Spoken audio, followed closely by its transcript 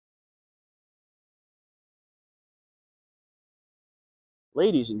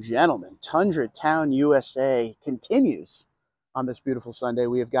Ladies and gentlemen, Tundra Town, USA continues on this beautiful Sunday.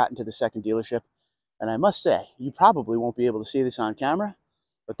 We have gotten to the second dealership, and I must say, you probably won't be able to see this on camera,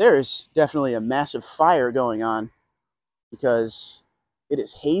 but there is definitely a massive fire going on because it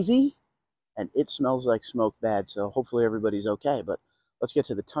is hazy and it smells like smoke bad, so hopefully everybody's okay. But let's get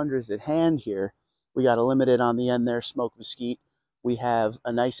to the Tundras at hand here. We got a limited on the end there, smoke mesquite. We have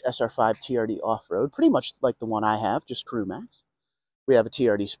a nice SR5 TRD off-road, pretty much like the one I have, just Crew Max. We have a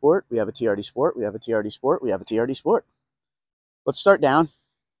TRD Sport, we have a TRD Sport, we have a TRD Sport, we have a TRD Sport. Let's start down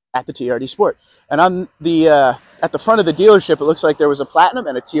at the TRD Sport. And on the at the front of the dealership, it looks like there was a Platinum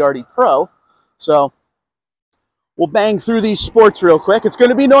and a TRD Pro. So we'll bang through these sports real quick. It's going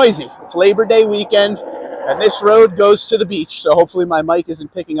to be noisy. It's Labor Day weekend, and this road goes to the beach. So hopefully my mic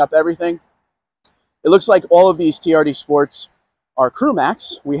isn't picking up everything. It looks like all of these TRD Sports are Crew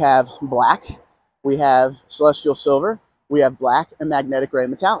Max. We have black, we have celestial silver, we have black and magnetic gray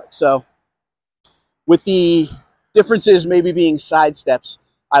metallic. So with the differences maybe being side steps,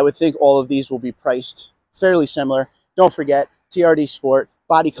 I would think all of these will be priced fairly similar. Don't forget, TRD Sport,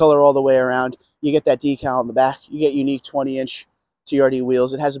 body color all the way around. You get that decal on the back. You get unique 20-inch TRD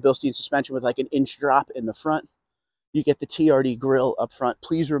wheels. It has a Bilstein suspension with like an inch drop in the front. You get the TRD grille up front.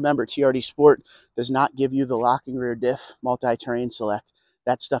 Please remember, TRD Sport does not give you the locking rear diff multi-terrain select.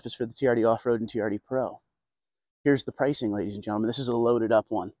 That stuff is for the TRD Off-Road and TRD Pro. Here's the pricing, ladies and gentlemen. This is a loaded up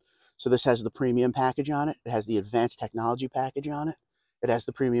one. So this has the premium package on it. It has the advanced technology package on it. It has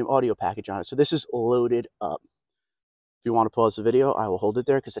the premium audio package on it. So this is loaded up. If you want to pause the video, I will hold it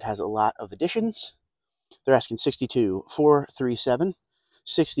there because it has a lot of additions. They're asking $62,437,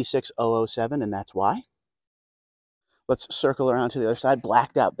 $66,007, and that's why. Let's circle around to the other side.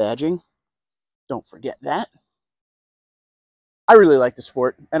 Blacked out badging. Don't forget that. I really like the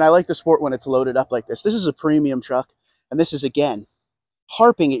Sport, and I like the Sport when it's loaded up like this. This is a premium truck, and this is, again,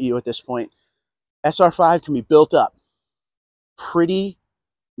 harping at you at this point. SR5 can be built up pretty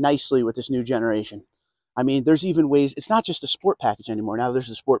nicely with this new generation. I mean, there's even ways, it's not just a Sport package anymore. Now there's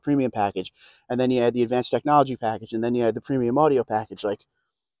the Sport Premium package, and then you add the Advanced Technology package, and then you add the Premium Audio package, like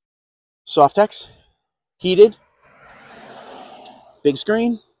Softex, heated, big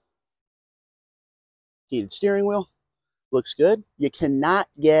screen, heated steering wheel. Looks good. You cannot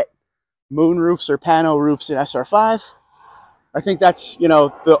get moon roofs or pano roofs in SR5. I think that's, you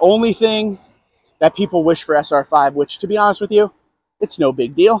know, the only thing that people wish for SR5, which, to be honest with you, it's no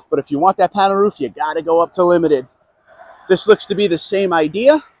big deal. But if you want that panel roof, you got to go up to limited. This looks to be the same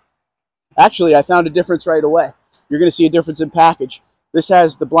idea. Actually, I found a difference right away. You're going to see a difference in package. This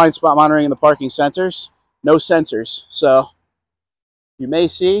has the blind spot monitoring and the parking sensors. No sensors. So you may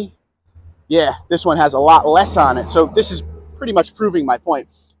see, yeah, this one has a lot less on it. So this is pretty much proving my point.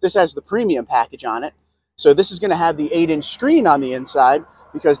 This has the premium package on it. So this is going to have the 8-inch screen on the inside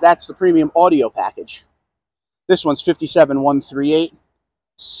because that's the premium audio package. This one's $57,138,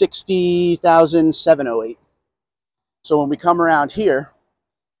 $60,708. So when we come around here,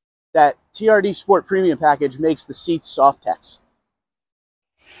 that TRD Sport Premium package makes the seats Softex.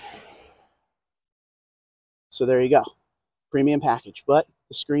 So there you go, premium package, but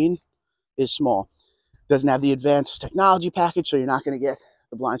the screen is small. Doesn't have the advanced technology package, so you're not going to get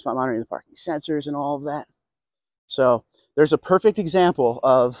the blind spot monitoring, the parking sensors, and all of that. So there's a perfect example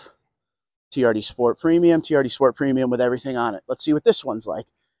of TRD Sport Premium with everything on it. Let's see what this one's like.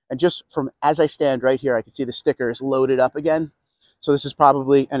 And just from as I stand right here, I can see the stickers loaded up again. So this is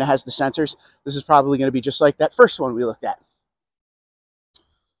probably, and it has the sensors, this is probably going to be just like that first one we looked at.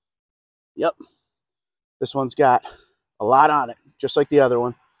 Yep. This one's got a lot on it, just like the other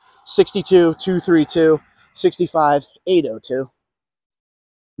one. $62,232, $65,802.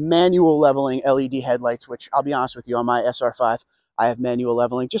 Manual leveling LED headlights, which I'll be honest with you, on my SR5, I have manual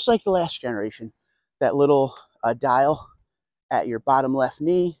leveling, just like the last generation. That little dial at your bottom left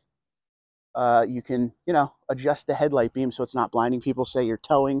knee, you can, you know, adjust the headlight beam so it's not blinding people, say you're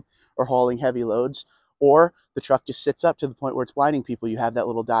towing or hauling heavy loads, or the truck just sits up to the point where it's blinding people. You have that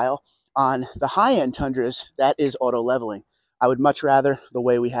little dial. On the high-end Tundras, that is auto leveling. I would much rather the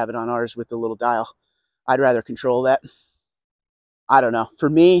way we have it on ours with the little dial. I'd rather control that. I don't know. For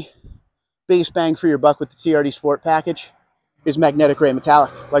me, biggest bang for your buck with the TRD Sport package is magnetic gray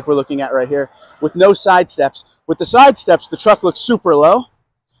metallic, like we're looking at right here, with no side steps. With the side steps, the truck looks super low.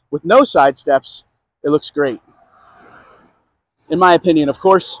 With no side steps, it looks great. In my opinion, of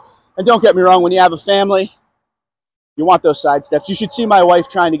course. And don't get me wrong, when you have a family, you want those side steps. You should see my wife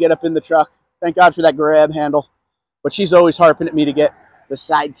trying to get up in the truck. Thank God for that grab handle. But she's always harping at me to get the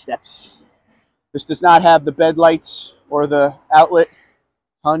side steps. This does not have the bed lights or the outlet.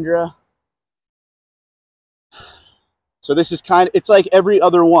 Tundra. So this is it's like every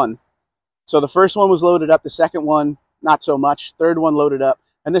other one. So the first one was loaded up, the second one, not so much, third one loaded up,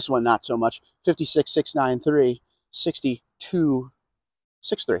 and this one, not so much. 56,693,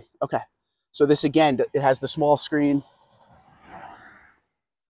 62,63. Okay. So this, again, it has the small screen.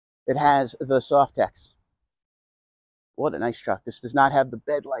 It has the soft text. What a nice truck. This does not have the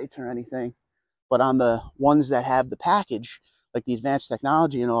bed lights or anything, but on the ones that have the package, like the advanced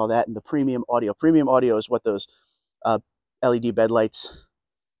technology and all that, and the premium audio is what those LED bed lights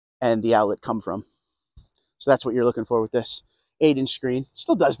and the outlet come from. So that's what you're looking for with this 8-inch screen.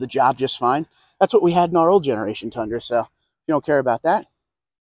 Still does the job just fine. That's what we had in our old generation Tundra, so if you don't care about that.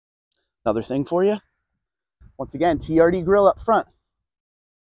 Another thing for you, once again, TRD grill up front.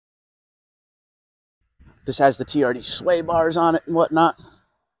 This has the TRD sway bars on it and whatnot.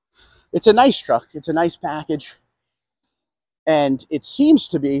 It's a nice truck. It's a nice package. And it seems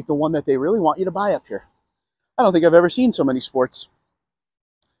to be the one that they really want you to buy up here. I don't think I've ever seen so many sports.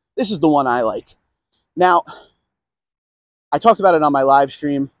 This is the one I like. Now, I talked about it on my live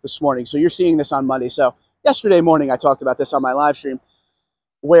stream this morning. So you're seeing this on Monday. So yesterday morning, I talked about this on my live stream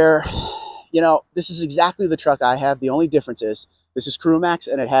where, you know, this is exactly the truck I have. The only difference is this is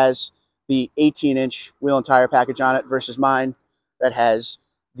CrewMax and it has the 18-inch wheel and tire package on it versus mine that has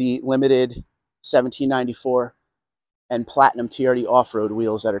the limited 1794 and platinum TRD off-road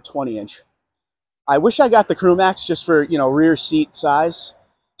wheels that are 20-inch. I wish I got the CrewMax just for, you know, rear seat size.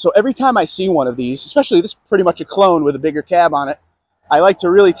 So every time I see one of these, especially this is pretty much a clone with a bigger cab on it, I like to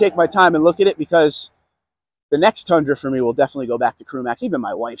really take my time and look at it because the next Tundra for me will definitely go back to CrewMax. Even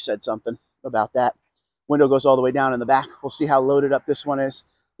my wife said something about that. Window goes all the way down in the back. We'll see how loaded up this one is.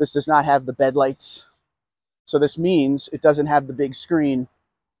 This does not have the bed lights. So this means it doesn't have the big screen.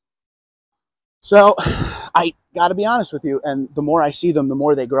 So I got to be honest with you, and the more I see them, the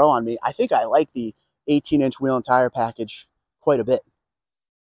more they grow on me. I think I like the 18-inch wheel and tire package quite a bit.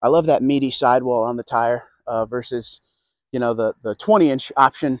 I love that meaty sidewall on the tire versus, you know, the 20-inch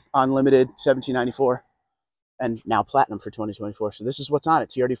option on limited 1794 and now platinum for 2024. So this is what's on it.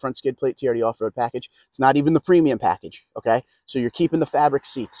 TRD front skid plate, TRD off-road package. It's not even the premium package, okay? So you're keeping the fabric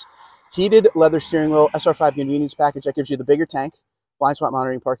seats. Heated leather steering wheel, SR5 convenience package. That gives you the bigger tank, blind spot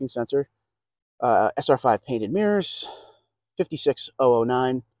monitoring, parking sensor, SR5 painted mirrors,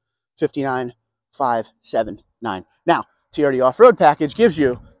 56,009, 59,579. Now, TRD off-road package gives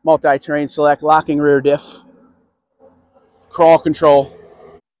you multi-terrain select, locking rear diff, crawl control.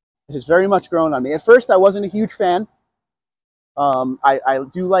 It has very much grown on me. At first, I wasn't a huge fan. I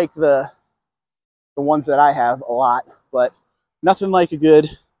do like the ones that I have a lot, but nothing like a good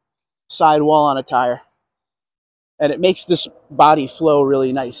sidewall on a tire. And it makes this body flow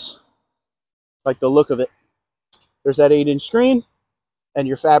really nice. Like the look of it. There's that 8-inch screen and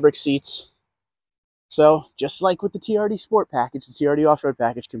your fabric seats. So just like with the TRD Sport package, the TRD Off-Road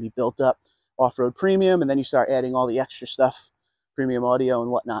package can be built up Off-Road Premium, and then you start adding all the extra stuff, premium audio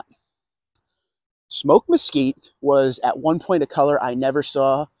and whatnot. Smoke Mesquite was at one point a color I never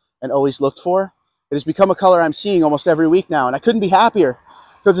saw and always looked for. It has become a color I'm seeing almost every week now, and I couldn't be happier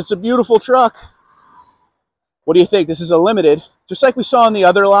because it's a beautiful truck. What do you think? This is a limited, just like we saw in the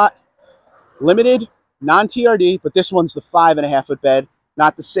other lot. Limited, non-TRD, but this one's the 5.5-foot bed,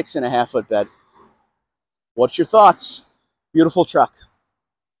 not the 6.5-foot bed. What's your thoughts? Beautiful truck.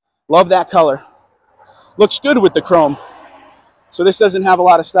 Love that color. Looks good with the chrome. So this doesn't have a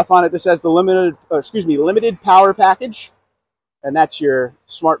lot of stuff on it. This has the limited power package, and that's your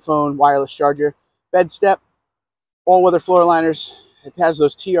smartphone wireless charger. Bed step, all-weather floor liners. It has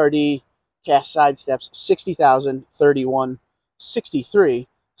those TRD cast side steps, 60,000, 31, 63,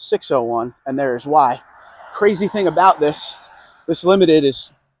 601, and there's why. Crazy thing about this limited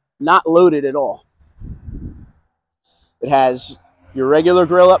is not loaded at all. It has your regular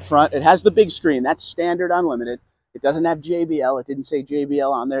grill up front. It has the big screen. That's standard unlimited. It doesn't have JBL. It didn't say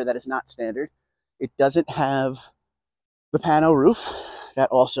JBL on there. That is not standard. It doesn't have the pano roof. That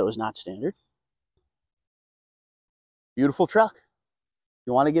also is not standard. Beautiful truck.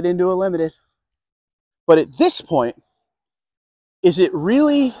 You want to get into a limited. But at this point, is it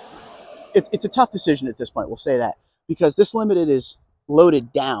really... It's a tough decision at this point, we'll say that. Because this limited is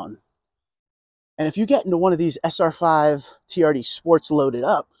loaded down. And if you get into one of these SR5 TRD Sports loaded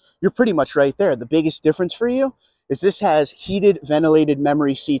up, you're pretty much right there. The biggest difference for you is this has heated, ventilated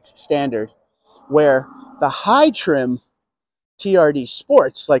memory seats standard, where the high trim TRD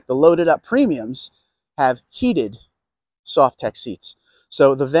Sports, like the loaded up premiums, have heated soft tech seats.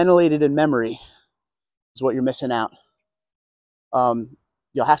 So the ventilated and memory is what you're missing out.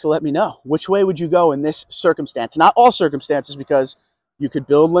 You'll have to let me know. Which way would you go in this circumstance? Not all circumstances, because you could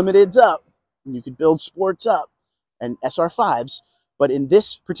build limiteds up, and you could build sports up, and SR5s. But in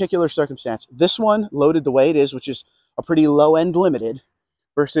this particular circumstance, this one loaded the way it is, which is a pretty low-end limited,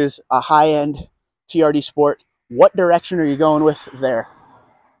 versus a high-end TRD Sport. What direction are you going with there?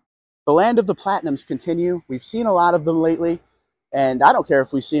 The land of the Platinums continue. We've seen a lot of them lately, and I don't care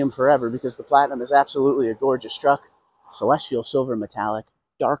if we see them forever because the Platinum is absolutely a gorgeous truck. Celestial silver metallic,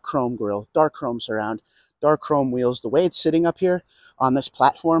 dark chrome grille, dark chrome surround, dark chrome wheels. The way it's sitting up here on this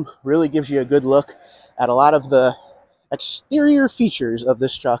platform really gives you a good look at a lot of the exterior features of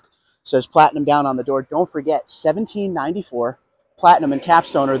this truck. It says Platinum down on the door. Don't forget, 1794 Platinum and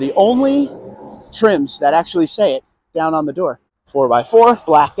Capstone are the only trims that actually say it down on the door. 4x4,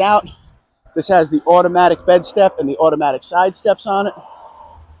 blacked out. This has the automatic bed step and the automatic side steps on it.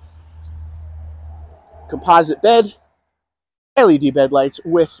 Composite bed, LED bed lights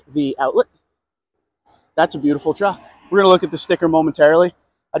with the outlet. That's a beautiful truck. We're going to look at the sticker momentarily.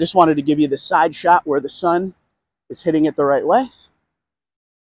 I just wanted to give you the side shot where the sun is hitting it the right way.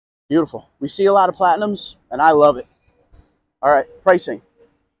 Beautiful. We see a lot of Platinums, and I love it. All right, pricing.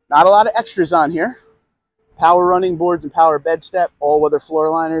 Not a lot of extras on here. Power running boards and power bed step, all-weather floor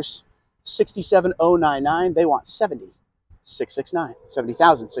liners, $67,099. They want $70,669.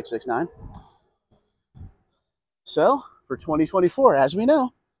 $70,669. So, for 2024, as we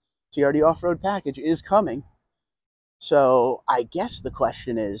know, TRD off-road package is coming. So, I guess the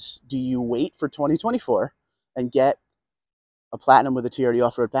question is, do you wait for 2024 and get a Platinum with a TRD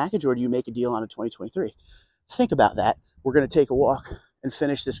off-road package, or do you make a deal on a 2023? Think about that. We're going to take a walk and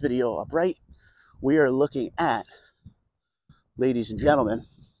finish this video up right. We are looking at, ladies and gentlemen,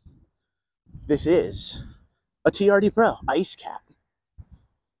 this is a TRD Pro Ice Cap.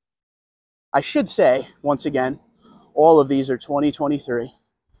 I should say, once again, all of these are 2023.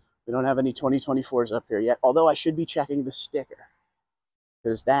 We don't have any 2024s up here yet, although I should be checking the sticker,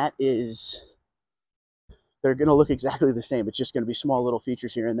 because that is, they're going to look exactly the same. It's just going to be small little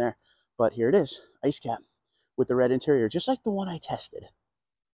features here and there. But here it is, Ice Cap with the red interior, just like the one I tested.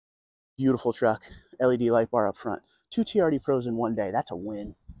 Beautiful truck, LED light bar up front. 2 TRD Pros in one day, that's a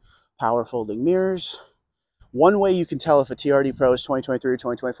win. Power folding mirrors. One way you can tell if a TRD Pro is 2023 or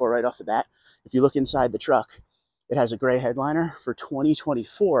 2024 right off the bat, if you look inside the truck, it has a gray headliner. For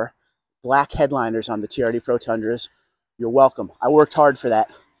 2024, black headliners on the TRD Pro Tundras. You're welcome. I worked hard for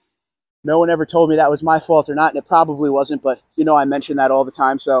that. No one ever told me that was my fault or not, and it probably wasn't, but you know I mention that all the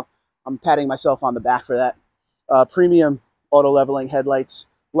time, so I'm patting myself on the back for that. Premium auto leveling headlights.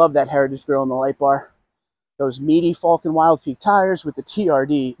 Love that Heritage grille and the light bar. Those meaty Falcon Wild Peak tires with the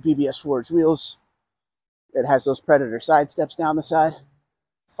TRD BBS forged wheels. It has those Predator side steps down the side.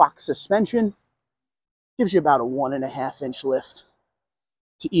 Fox suspension. Gives you about a 1.5-inch lift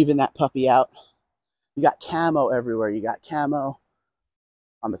to even that puppy out. You got camo everywhere. You got camo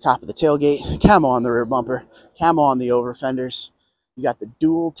on the top of the tailgate, camo on the rear bumper, camo on the over fenders. You got the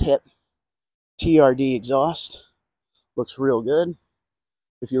dual tip TRD exhaust. Looks real good.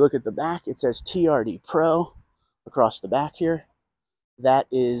 If you look at the back, it says TRD Pro across the back here. That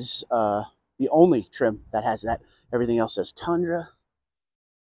is the only trim that has that. Everything else says Tundra.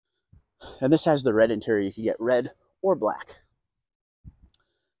 And this has the red interior. You can get red or black.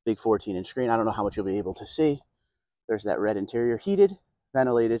 Big 14-inch screen. I don't know how much you'll be able to see. There's that red interior. Heated,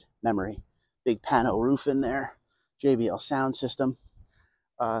 ventilated, memory. Big pano roof in there. JBL sound system.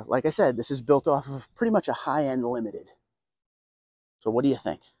 Like I said, this is built off of pretty much a high-end limited. So what do you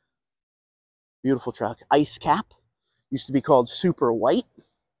think? Beautiful truck. Ice Cap. Used to be called Super White.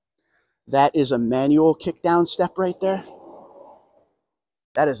 That is a manual kick-down step right there.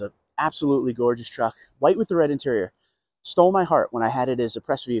 That is an absolutely gorgeous truck. White with the red interior. Stole my heart when I had it as a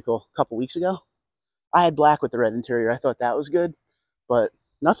press vehicle a couple weeks ago. I had black with the red interior. I thought that was good, but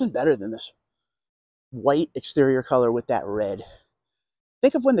nothing better than this white exterior color with that red.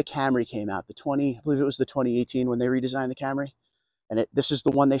 Think of when the Camry came out, I believe it was the 2018 when they redesigned the Camry. And this is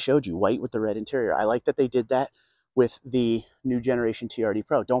the one they showed you, white with the red interior. I like that they did that with the new generation TRD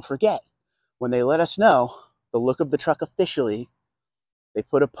Pro. Don't forget, when they let us know the look of the truck officially, they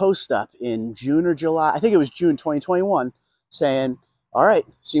put a post up in June or July, I think it was June 2021, saying, all right,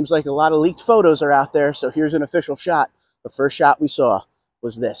 seems like a lot of leaked photos are out there, so here's an official shot. The first shot we saw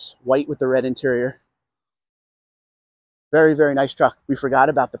was this, white with the red interior. Very, very nice truck. We forgot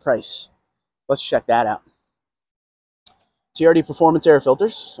about the price. Let's check that out. TRD Performance air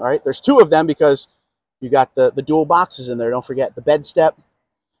filters. All right, there's 2 of them because you got the dual boxes in there. Don't forget the bed step,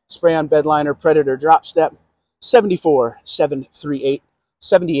 spray-on bed liner, Predator drop step, 74,738,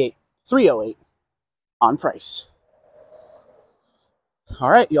 78,308 on price. All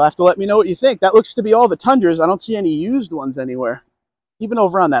right, you'll have to let me know what you think. That looks to be all the Tundras. I don't see any used ones anywhere, even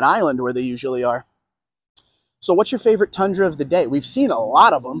over on that island where they usually are. So what's your favorite Tundra of the day? We've seen a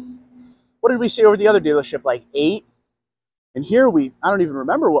lot of them. What did we see over at the other dealership? Like 8? And here I don't even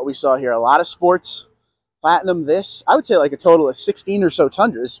remember what we saw here. A lot of sports, Platinum, this. I would say like a total of 16 or so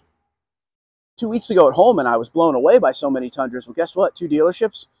Tundras. 2 weeks ago at Holman, I was blown away by so many Tundras. Well, guess what? 2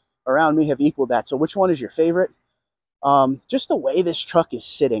 dealerships around me have equaled that. So which one is your favorite? Just the way this truck is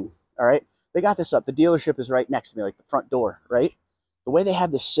sitting, all right? They got this up. The dealership is right next to me, like the front door, right? The way they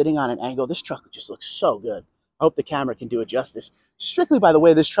have this sitting on an angle, this truck just looks so good. I hope the camera can do it justice. Strictly by the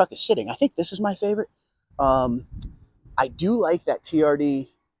way this truck is sitting. I think this is my favorite. I do like that TRD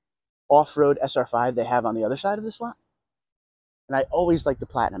off-road SR5 they have on the other side of this lot. And I always like the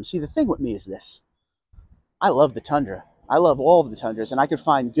Platinum. See, the thing with me is this. I love the Tundra. I love all of the Tundras, and I could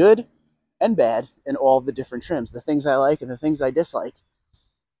find good and bad in all of the different trims, the things I like and the things I dislike.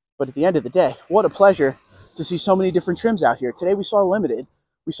 But at the end of the day, what a pleasure to see so many different trims out here. Today we saw Limited,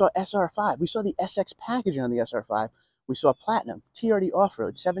 we saw SR5, we saw the SX packaging on the SR5, we saw Platinum, TRD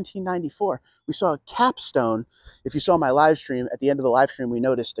Off-Road, $17.94. We saw a Capstone. If you saw my live stream, at the end of the live stream, we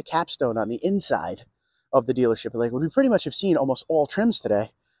noticed the Capstone on the inside of the dealership. Like, we pretty much have seen almost all trims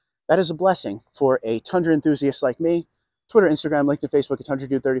today. That is a blessing for a Tundra enthusiast like me. Twitter, Instagram, LinkedIn, Facebook at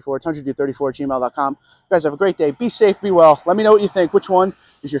TundraDude34, TundraDude34 @gmail.com. You guys have a great day. Be safe, be well. Let me know what you think. Which one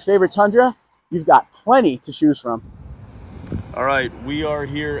is your favorite Tundra? You've got plenty to choose from. All right, we are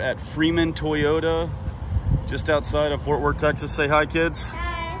here at Freeman Toyota, just outside of Fort Worth, Texas. Say hi, kids.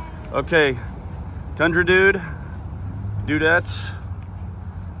 Hi. Okay, Tundra Dude, Dudettes.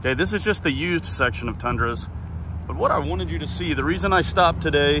 Okay, this is just the used section of Tundras. But what I wanted you to see, the reason I stopped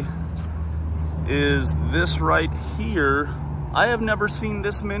today is this right here. I have never seen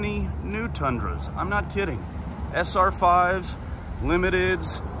this many new Tundras. I'm not kidding. SR5s,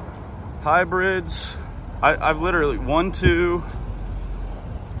 Limiteds, hybrids. I've literally 1, 2,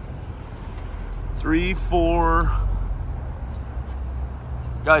 3, 4.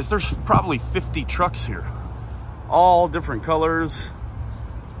 Guys, there's probably 50 trucks here. All different colors.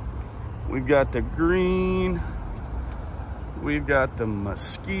 We've got the green. We've got the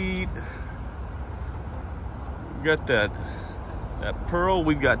mesquite. We've got that pearl.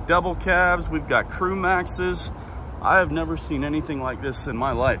 We've got double cabs. We've got crew maxes. I have never seen anything like this in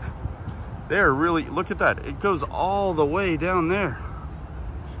my life. They're really, look at that. It goes all the way down there.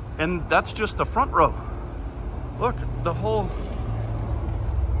 And that's just the front row. Look, the whole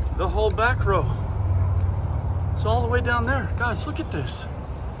back row. It's all the way down there. Guys, look at this.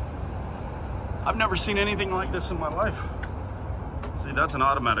 I've never seen anything like this in my life. See, that's an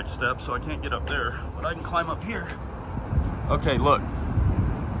automatic step, so I can't get up there, but I can climb up here. Okay, look.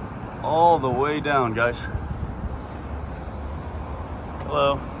 All the way down, guys.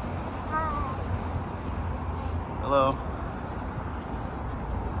 Hello. Hello.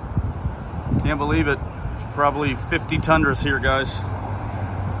 Can't believe it. There's probably 50 Tundras here, guys.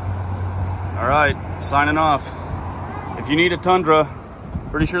 All right, signing off. If you need a Tundra,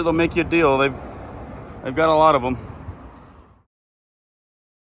 pretty sure they'll make you a deal. They've got a lot of them.